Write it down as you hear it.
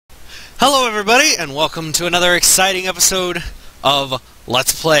Hello everybody, and welcome to another exciting episode of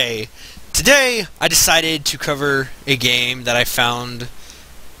Let's Play. Today, I decided to cover a game that I found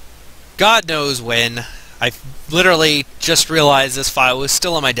God knows when. I literally just realized this file was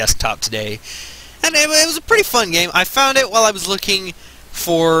still on my desktop today. And it was a pretty fun game. I found it while I was looking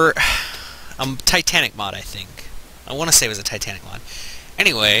for a Titanic mod, I think. I want to say it was a Titanic mod.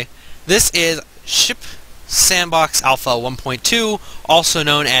 Anyway, this is Ship Sandbox Alpha 1.2, also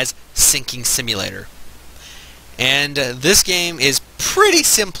known as Sinking Simulator. And this game is pretty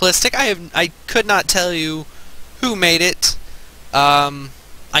simplistic. I could not tell you who made it. I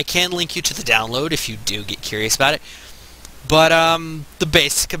can link you to the download if you do get curious about it. But the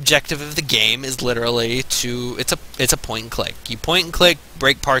basic objective of the game is literally to it's a point and click. You point and click,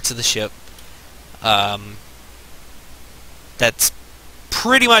 break parts of the ship. That's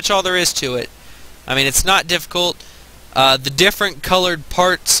pretty much all there is to it. I mean, it's not difficult. The different colored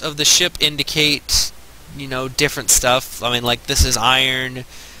parts of the ship indicate, you know, different stuff. I mean, like, this is iron,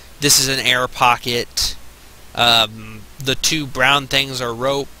 this is an air pocket, the two brown things are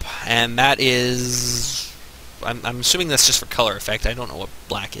rope, and that is... I'm assuming that's just for color effect. I don't know what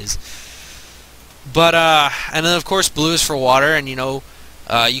black is. But, and then, of course, blue is for water, and, you know,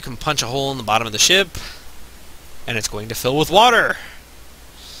 you can punch a hole in the bottom of the ship, and it's going to fill with water.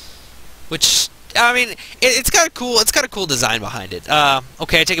 Which... I mean, it's got a cool design behind it.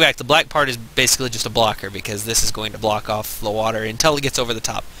 Okay, I take it back. The black part is basically just a blocker because this is going to block off the water until it gets over the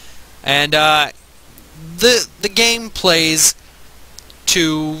top. And the game plays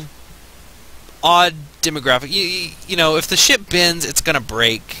to odd demographic. You know, if the ship bends, it's gonna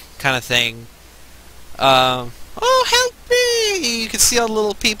break, kind of thing. Oh, help me! You can see all the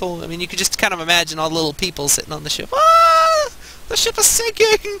little people. I mean, you could just kind of imagine all the little people sitting on the ship. Ah, the ship is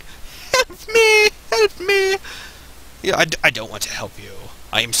sinking. Help me! Help me! Yeah, I don't want to help you.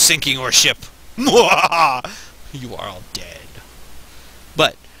 I am sinking your ship. You are all dead.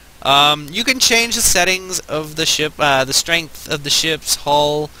 But you can change the settings of the ship, the strength of the ship's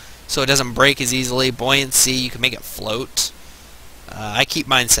hull, so it doesn't break as easily. Buoyancy, you can make it float. I keep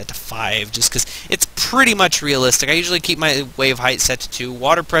mine set to 5 just because it's pretty much realistic. I usually keep my wave height set to 2.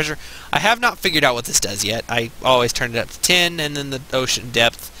 Water pressure, I have not figured out what this does yet. I always turn it up to 10, and then the ocean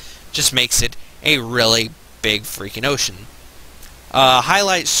depth just makes it a really big freaking ocean.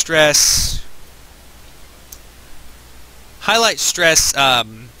 Highlight stress.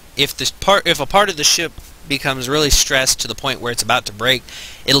 If a part of the ship becomes really stressed to the point where it's about to break,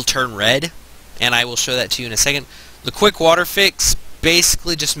 it'll turn red, and I will show that to you in a second. The quick water fix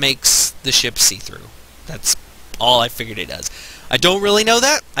basically just makes the ship see-through. That's all I figured it does. I don't really know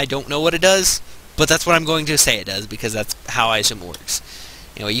that. I don't know what it does, but that's what I'm going to say it does because that's how I assume it works.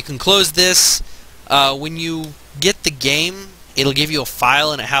 Anyway, you can close this. When you get the game, it'll give you a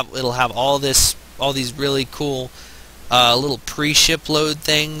file, and it'll have all these really cool little pre-ship load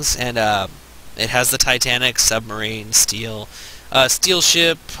things, and it has the Titanic, submarine, steel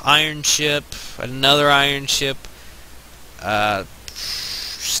ship, iron ship, another iron ship,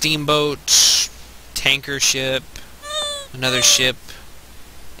 steamboat, tanker ship, another ship,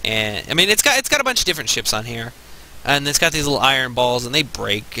 and I mean it's got a bunch of different ships on here. And it's got these little iron balls, and they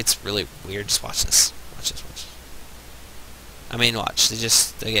break. It's really weird. Just watch this. Watch this. Watch. I mean, watch. They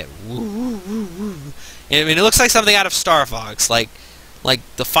get woo woo woo woo. I mean, it looks like something out of Star Fox, like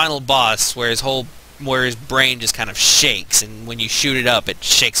the final boss, where his brain just kind of shakes, and when you shoot it up, it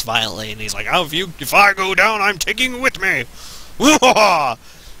shakes violently, and he's like, "Oh, if I go down, I'm taking you with me."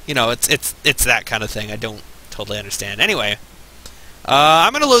 You know, it's that kind of thing. I don't totally understand. Anyway,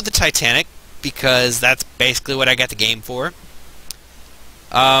 I'm gonna load the Titanic, because that's basically what I got the game for.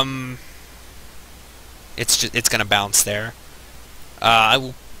 It's gonna bounce there. I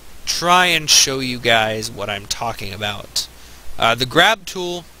will try and show you guys what I'm talking about. The grab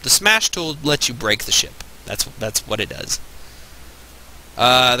tool, the smash tool, lets you break the ship. That's what it does.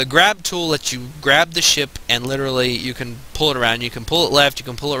 The grab tool lets you grab the ship, and literally you can pull it around. You can pull it left, you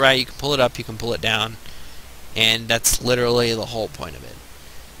can pull it right, you can pull it up, you can pull it down, and that's literally the whole point of it.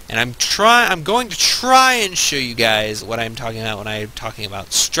 And I'm going to try and show you guys what I'm talking about when I'm talking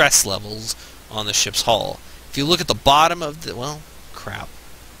about stress levels on the ship's hull. If you look at the bottom of the... well, crap.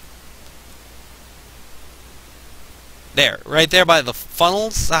 There, right there by the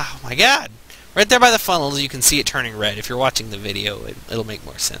funnels. Oh my god! Right there by the funnels, you can see it turning red. If you're watching the video, it'll make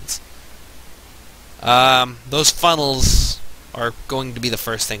more sense. Those funnels are going to be the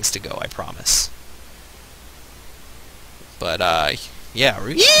first things to go, I promise. But, yeah,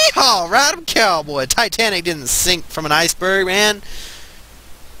 yeehaw, ride 'em cowboy. Titanic didn't sink from an iceberg, man.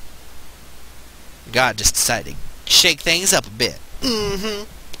 God just decided to shake things up a bit.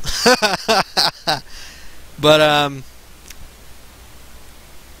 But I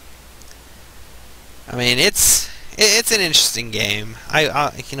mean, it's an interesting game.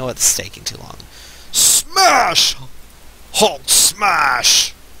 You know what? It's taking too long. Smash! Hulk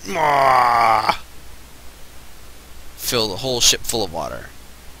smash! Mwah! Fill the whole ship full of water.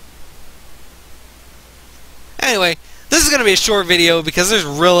 Anyway, this is going to be a short video because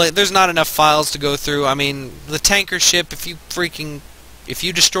there's not enough files to go through. I mean, the tanker ship, if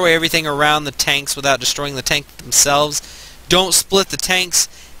you destroy everything around the tanks without destroying the tank themselves, don't split the tanks,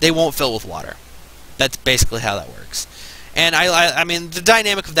 they won't fill with water. That's basically how that works. And I mean, the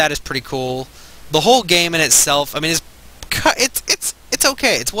dynamic of that is pretty cool. The whole game in itself, I mean, it's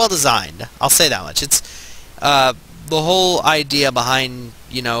okay. It's well designed. I'll say that much. It's the whole idea behind,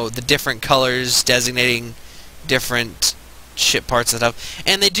 you know, the different colors designating different ship parts and stuff.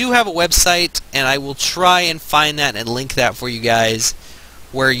 And they do have a website, and I will try and find that and link that for you guys,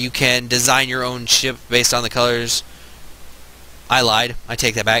 where you can design your own ship based on the colors. I lied. I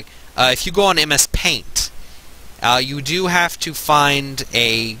take that back. If you go on MS Paint, you do have to find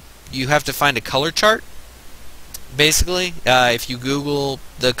a color chart. Basically, if you Google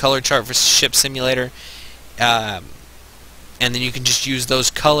the color chart for Ship Simulator, and then you can just use those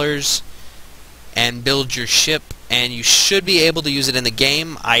colors and build your ship, and you should be able to use it in the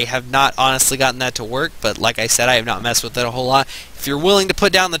game. I have not honestly gotten that to work, but like I said, I have not messed with it a whole lot. If you're willing to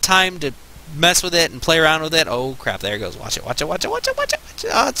put down the time to mess with it and play around with it, oh crap, there it goes. Watch it, watch it, watch it, watch it, watch it, watch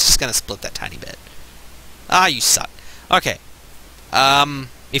it. Oh, it's just gonna split that tiny bit. Ah, you suck. Okay.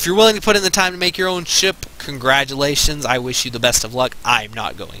 If you're willing to put in the time to make your own ship, congratulations. I wish you the best of luck. I'm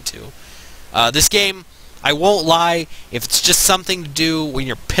not going to. This game, I won't lie, if it's just something to do when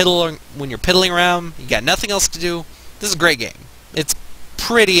you're piddling around, you got nothing else to do, this is a great game. It's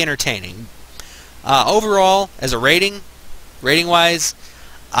pretty entertaining. Overall, as a rating-wise,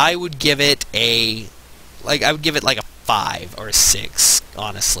 I would give it like a 5 or a 6,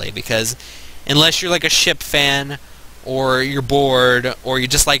 honestly, because unless you're like a ship fan, or you're bored, or you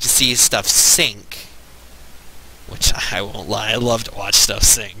just like to see stuff sink, which I won't lie, I love to watch stuff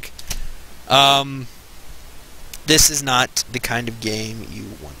sink. This is not the kind of game you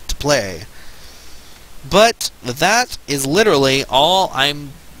want to play. But that is literally all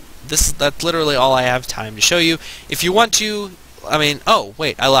that's literally all I have time to show you. If you want to, I mean, oh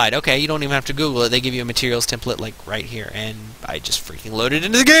wait, I lied. Okay, you don't even have to Google it. They give you a materials template like right here, and I just freaking loaded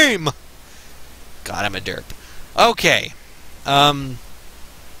into the game. God, I'm a derp. Okay.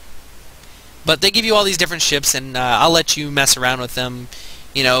 But they give you all these different ships, and I'll let you mess around with them.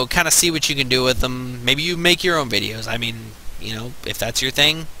 You know, kind of see what you can do with them. Maybe you make your own videos. I mean, you know, if that's your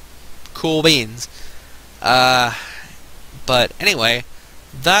thing, cool beans. But anyway,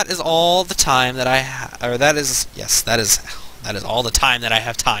 that is all the time that that is all the time that I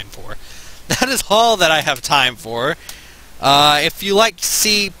have time for. That is all that I have time for. If you like to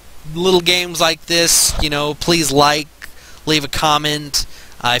see little games like this, you know, please leave a comment.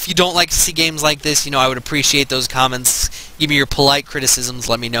 If you don't like to see games like this, you know, I would appreciate those comments. Give me your polite criticisms.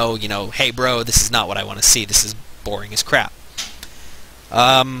 Let me know, you know, hey bro, this is not what I want to see. This is boring as crap.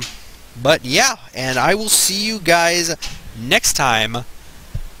 But yeah, and I will see you guys next time.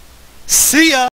 See ya!